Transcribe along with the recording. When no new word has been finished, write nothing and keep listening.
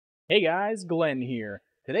Hey guys, Glenn here.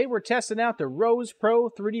 Today we're testing out the Rose Pro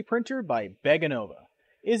 3D printer by Begonova.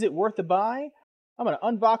 Is it worth a buy? I'm going to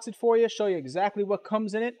unbox it for you, show you exactly what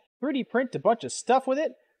comes in it, 3D print a bunch of stuff with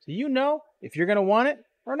it, so you know if you're going to want it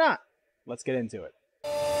or not. Let's get into it.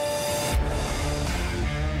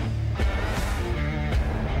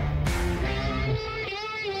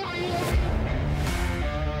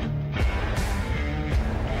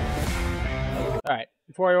 Alright,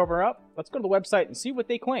 before I open her up, let's go to the website and see what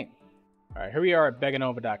they claim. Alright, here we are at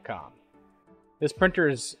Begonova.com. This printer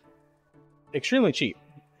is extremely cheap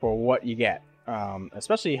for what you get,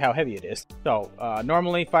 especially how heavy it is. So,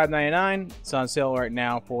 normally $5.99, it's on sale right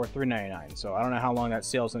now for $3.99. So I don't know how long that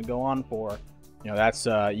sale is going to go on for. You know, that's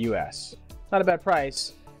US. Not a bad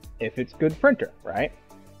price if it's good printer, right?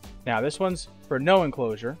 Now this one's for no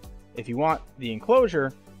enclosure. If you want the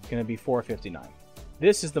enclosure, it's going to be $4.59.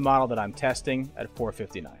 This is the model that I'm testing at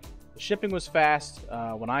 $4.59. The shipping was fast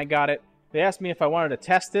when I got it. They asked me if I wanted to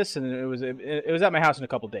test this, and it was at my house in a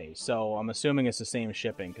couple days. So I'm assuming it's the same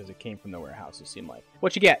shipping because it came from the warehouse, it seemed like.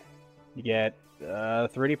 What you get? You get a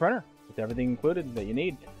 3D printer with everything included that you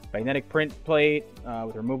need. Magnetic print plate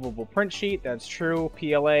with removable print sheet. That's true.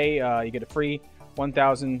 PLA. You get a free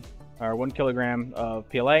 1,000 or 1 kilogram of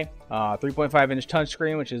PLA. 3.5-inch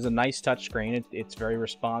touchscreen, which is a nice touchscreen. It's very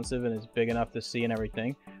responsive and it's big enough to see and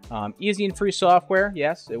everything. Easy and free software.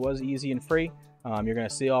 Yes, it was easy and free. You're going to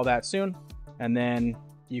see all that soon. And then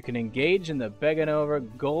you can engage in the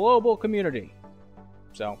Begonova global community.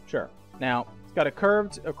 So, sure. Now, it's got a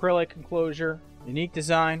curved acrylic enclosure, unique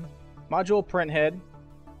design, module print head,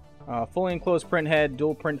 fully enclosed print head,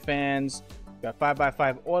 dual print fans, got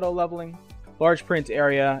 5x5 auto leveling, large print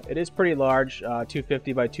area. It is pretty large,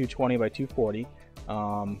 250 by 220 by 240.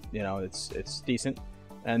 You know, it's decent.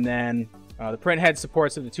 And then the print head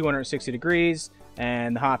supports up to 260 degrees,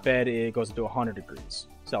 and the hotbed, it goes up to 100 degrees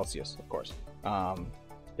Celsius, of course.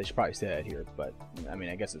 They should probably say that here, but I mean,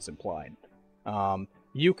 I guess it's implied.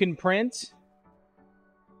 You can print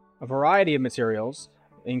a variety of materials,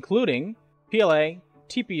 including PLA,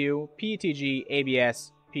 TPU, PETG,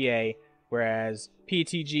 ABS, PA, whereas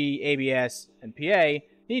PETG, ABS, and PA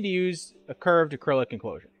need to use a curved acrylic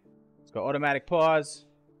enclosure. It's got automatic pause.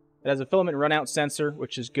 It has a filament runout sensor,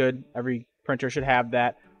 which is good. Every printer should have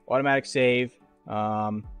that. Automatic save.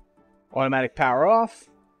 Automatic power off.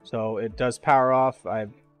 So it does power off.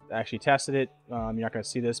 I've actually tested it. You're not going to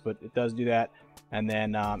see this, but it does do that. And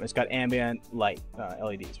then it's got ambient light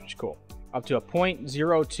LEDs, which is cool. Up to a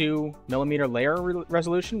 0.02 millimeter layer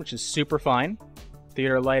resolution, which is super fine.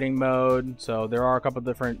 Theater lighting mode. So there are a couple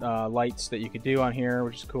different lights that you could do on here,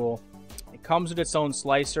 which is cool. It comes with its own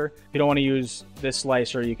slicer. If you don't want to use this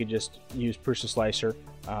slicer, you could just use Prusa slicer,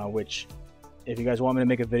 which, if you guys want me to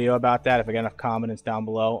make a video about that, if I get enough comments down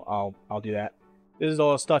below, I'll do that. This is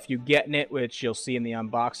all the stuff you get in it, which you'll see in the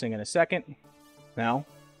unboxing in a second. Now,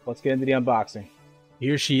 let's get into the unboxing.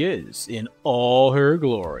 Here she is in all her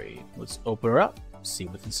glory. Let's open her up, see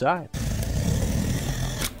what's inside.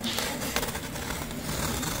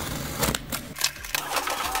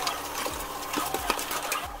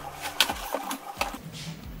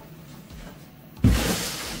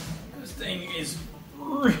 This thing is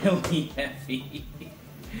really heavy.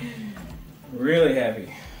 Really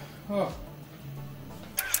heavy. Oh.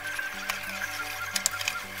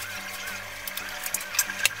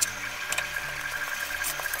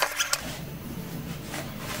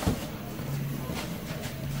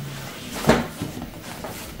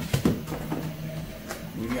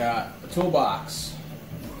 We got a toolbox.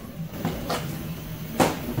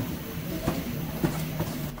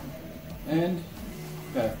 And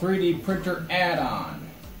got a 3D printer add-on.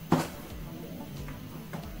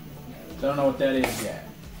 Don't know what that is yet.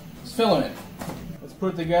 It's Filament. Let's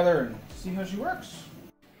put it together and see how she works.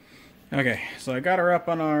 Okay, so I got her up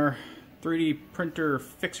on our 3D printer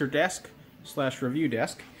fixer desk / review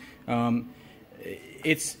desk.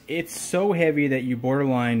 It's so heavy that you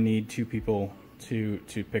borderline need 2 people to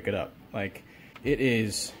pick it up. Like, it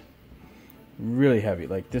is really heavy.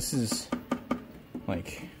 Like, this is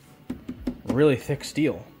like really thick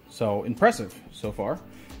steel. So impressive so far.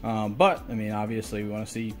 But I mean, obviously we want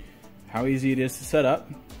to see how easy it is to set up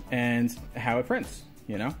and how it prints,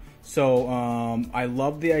 you know? So I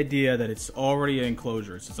love the idea that it's already an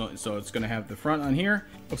enclosure. So it's going to have the front on here.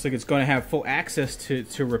 Looks like it's going to have full access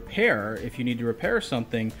to repair if you need to repair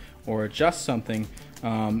something or adjust something.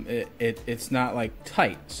 It's not like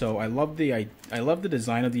tight. So I love the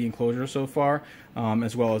design of the enclosure so far,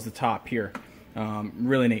 as well as the top here.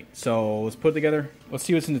 Really neat. So let's put it together. Let's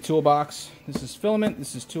see what's in the toolbox. This is Filament.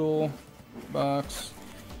 This is toolbox.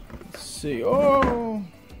 Let's see. Oh,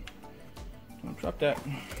 don't drop that.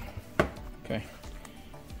 Okay.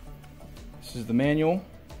 This is the manual.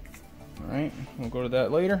 All right, we'll go to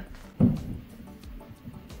that later.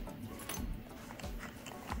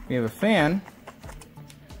 We have a fan,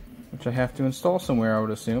 which I have to install somewhere, I would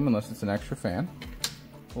assume, unless it's an extra fan.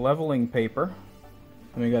 Leveling paper.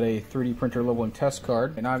 And we got a 3D printer leveling test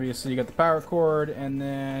card. And obviously you got the power cord, and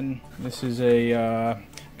then this is a, I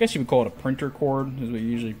guess you would call it a printer cord, is what you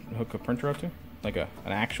usually hook a printer up to. Like an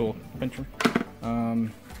actual printer.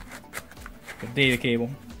 A data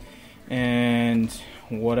cable. And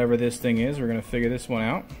whatever this thing is, we're gonna figure this one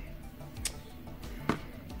out.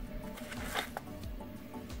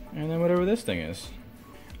 And then whatever this thing is.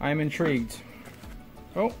 I'm intrigued.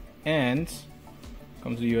 Oh, and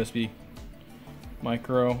comes a USB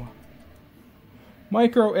micro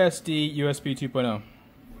SD USB 2.0.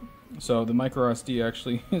 So the micro SD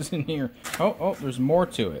actually is in here. Oh, there's more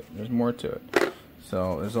to it. There's more to it.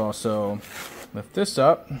 So there's also, lift this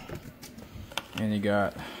up, and you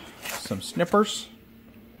got some snippers.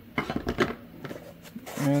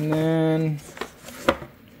 And then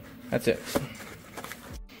that's it.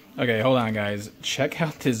 Okay, hold on guys. Check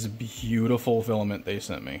out this beautiful filament they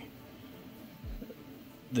sent me.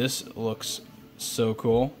 This looks so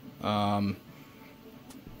cool.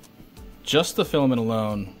 Just the filament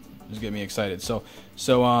alone is getting me excited. So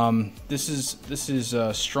this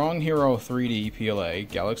is Strong Hero 3D PLA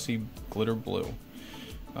Galaxy Glitter Blue.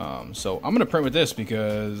 So I'm gonna print with this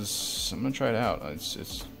because I'm gonna try it out.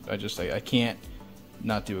 I can't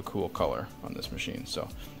not do a cool color on this machine. So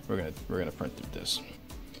we're gonna print with this.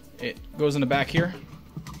 It goes in the back here.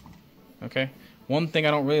 Okay. One thing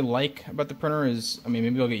I don't really like about the printer is, I mean,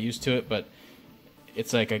 maybe I'll get used to it, but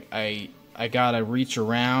it's like I gotta reach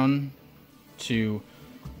around to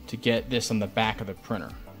get this on the back of the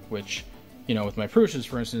printer, which, you know, with my Prusa's,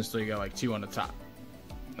 for instance, so you got like two on the top,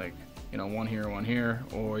 like, you know, one here,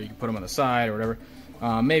 or you can put them on the side or whatever.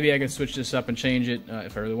 Maybe I could switch this up and change it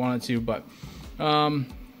if I really wanted to, but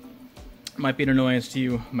might be an annoyance to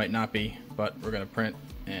you, might not be, but we're gonna print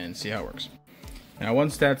and see how it works. Now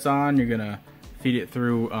once that's on, you're gonna feed it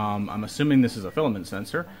through, I'm assuming this is a filament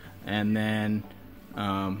sensor, and then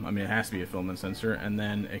I mean, it has to be a filament sensor, and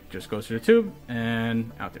then it just goes through the tube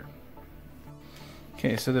and out there.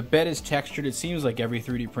 Okay, so the bed is textured. It seems like every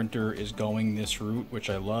 3D printer is going this route, which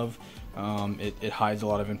I love. It hides a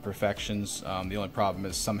lot of imperfections. The only problem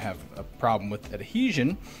is some have a problem with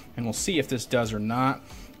adhesion, and we'll see if this does or not.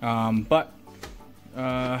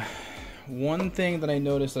 One thing that I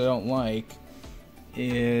noticed I don't like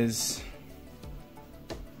is,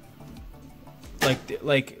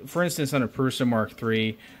 like for instance, on a Prusa Mark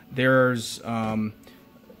III, there's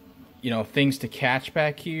you know, things to catch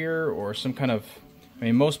back here, or some kind of, I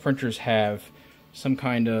mean, most printers have some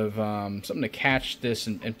kind of something to catch this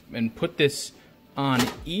and put this on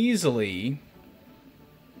easily.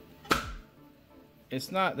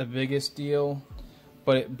 It's not the biggest deal,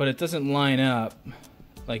 but it doesn't line up.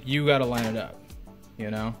 Like, you gotta line it up,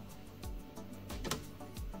 you know?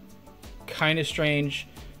 Kind of strange.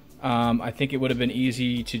 I think it would have been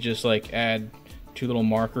easy to just like add two little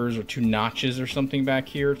markers or two notches or something back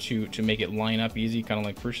here to make it line up easy, kind of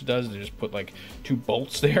like Prusa does. They just put like two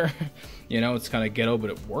bolts there. You know, it's kind of ghetto,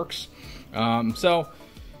 but it works. So,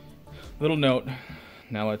 little note.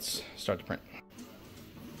 Now let's start the print.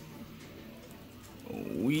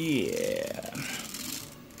 Oh yeah.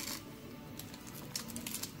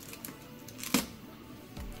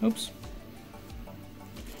 Oops.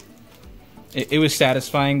 It was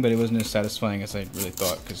satisfying, but it wasn't as satisfying as I really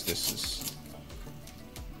thought, because this is...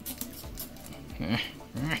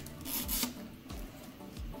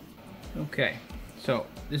 Okay, so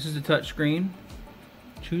this is the touch screen.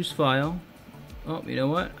 Choose file. Oh, you know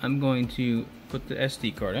what? I'm going to put the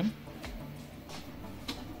SD card in.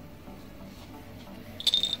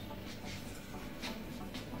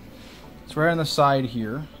 It's right on the side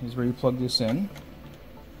here is where you plug this in.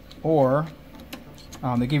 Or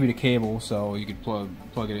they give you the cable, so you could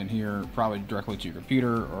plug it in here, probably directly to your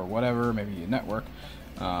computer or whatever, maybe a network.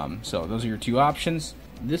 So those are your two options.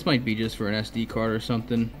 This might be just for an SD card or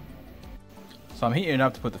something. So I'm heating it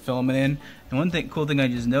up to put the filament in. And one cool thing I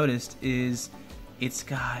just noticed is it's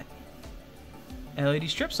got LED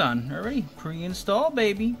strips on already, pre-installed,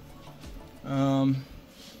 baby. And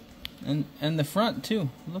the front too.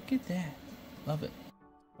 Look at that, love it.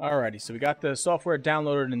 Alrighty, so we got the software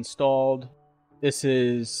downloaded and installed. This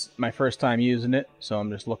is my first time using it, so I'm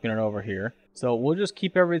just looking it over here. So we'll just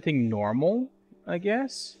keep everything normal, I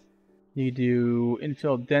guess. You do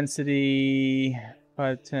infill density,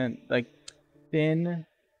 510, like thin,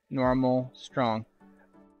 normal, strong.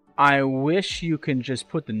 I wish you can just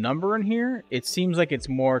put the number in here. It seems like it's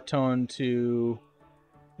more toned to...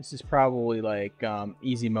 This is probably like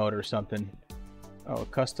easy mode or something. Oh,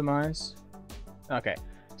 customize? Okay.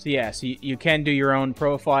 So yeah, so you can do your own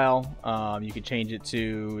profile. You can change it to,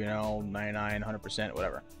 you know, 99, 100%,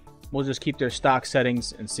 whatever. We'll just keep their stock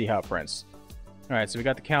settings and see how it prints. Alright, so we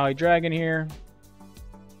got the Cali Dragon here.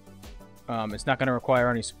 It's not going to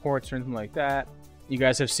require any supports or anything like that. You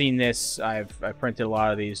guys have seen this. I've printed a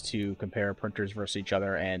lot of these to compare printers versus each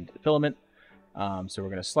other and Filament. So we're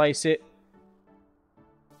going to slice it.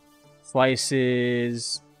 Slice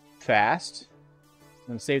is fast. I'm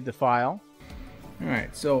going to save the file.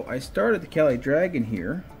 Alright, so I started the Cali Dragon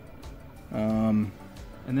here. And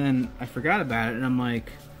then I forgot about it and I'm like,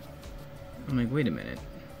 wait a minute.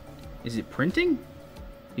 Is it printing?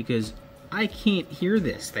 Because I can't hear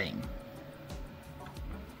this thing.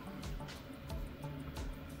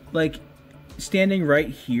 Like, standing right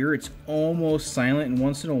here, it's almost silent, and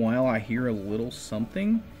once in a while I hear a little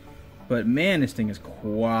something. But man, this thing is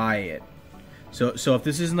quiet. So if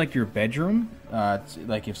this isn't like your bedroom,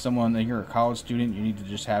 like if you're a college student, you need to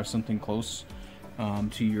just have something close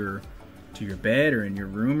to your bed or in your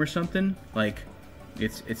room or something. Like,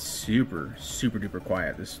 it's super duper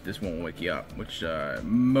quiet. This won't wake you up. Which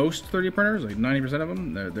most 3D printers, like 90% of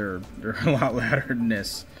them, they're a lot louder than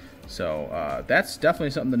this. So that's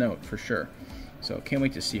definitely something to note for sure. So can't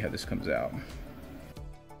wait to see how this comes out.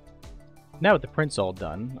 Now with the prints all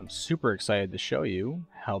done, I'm super excited to show you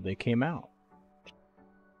how they came out.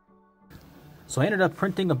 So I ended up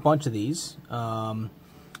printing a bunch of these.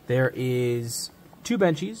 There is 2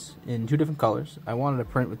 benchies in 2 different colors. I wanted to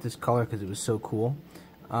print with this color because it was so cool.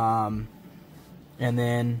 And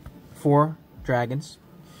then 4 dragons.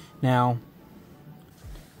 Now,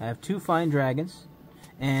 I have 2 fine dragons,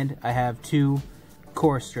 and I have 2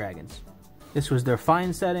 coarse dragons. This was their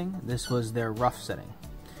fine setting, this was their rough setting,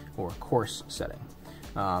 or coarse setting.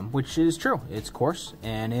 Which is true, it's coarse,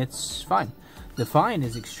 and it's fine. The fine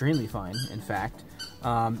is extremely fine, in fact.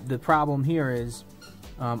 The problem here is,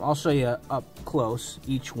 I'll show you up close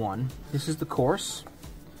each one. This is the coarse.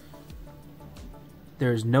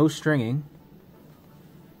 There's no stringing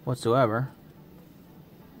whatsoever.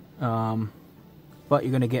 But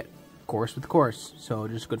you're going to get coarse with coarse, so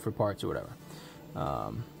just good for parts or whatever.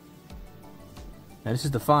 Now this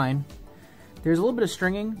is the fine. There's a little bit of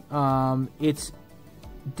stringing. It's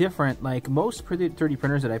different. Like most 3D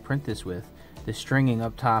printers that I print this with, the stringing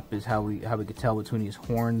up top is how we could tell between these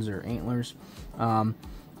horns or antlers.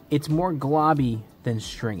 It's more globby than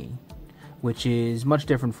stringy, which is much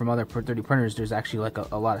different from other 3D printers. There's actually like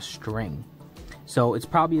a lot of string. So it's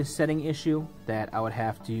probably a setting issue that I would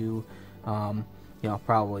have to, you know, it's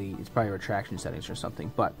probably retraction settings or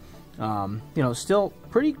something. But, you know, still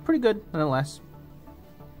pretty good nonetheless.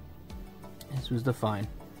 This was the fine.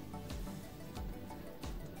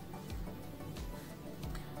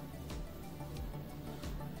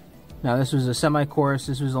 Now this was a semi-coarse.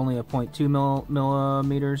 This was only a 0.2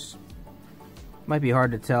 millimeters. Might be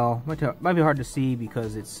hard to tell. Might be hard to see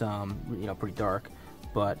because it's you know, pretty dark.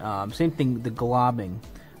 But same thing, the globbing.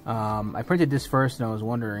 I printed this first and I was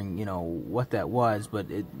wondering, you know, what that was, but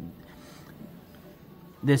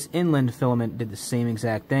this inland filament did the same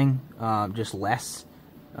exact thing, just less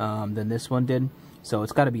than this one did. So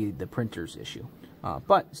it's got to be the printer's issue.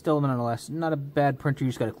 But still, nonetheless, not a bad printer. You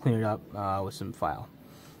just got to clean it up with some file.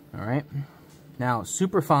 All right. Now,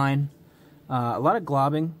 super fine. A lot of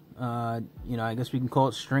globbing. You know, I guess we can call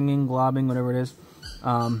it stringing, globbing, whatever it is.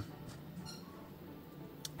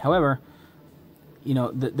 However, you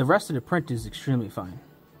know, the rest of the print is extremely fine.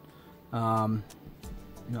 You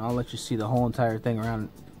know, I'll let you see the whole entire thing around.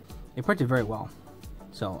 It printed very well,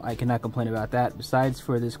 so I cannot complain about that. Besides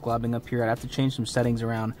for this globbing up here, I'd have to change some settings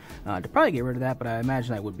around to probably get rid of that, but I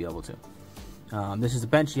imagine I would be able to. This is the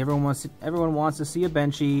benchy. Everyone wants to see a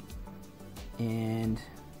benchy, and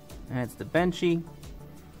that's the benchy.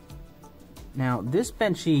 Now this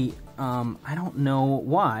benchy, I don't know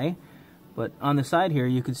why, but on the side here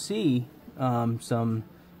you could see some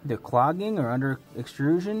either clogging or under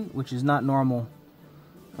extrusion, which is not normal.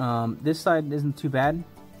 This side isn't too bad.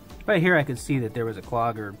 Right here I could see that there was a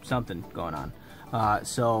clog or something going on.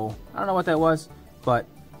 So I don't know what that was, but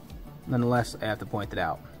nonetheless I have to point it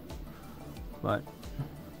out. But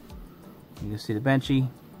you can see the benchy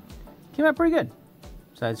came out pretty good.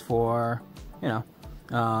 Besides for, you know,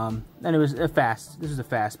 and it was a fast. This is a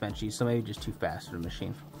fast benchy, so maybe just too fast for the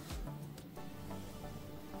machine.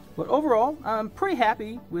 But overall, I'm pretty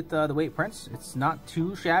happy with the way it prints. It's not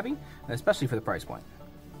too shabby, especially for the price point.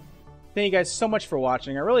 Thank you guys so much for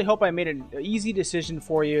watching. I really hope I made an easy decision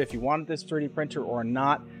for you if you wanted this 3D printer or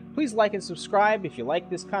not. Please like and subscribe if you like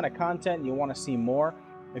this kind of content and you want to see more.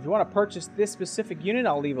 If you want to purchase this specific unit,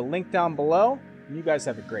 I'll leave a link down below. And you guys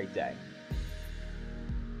have a great day.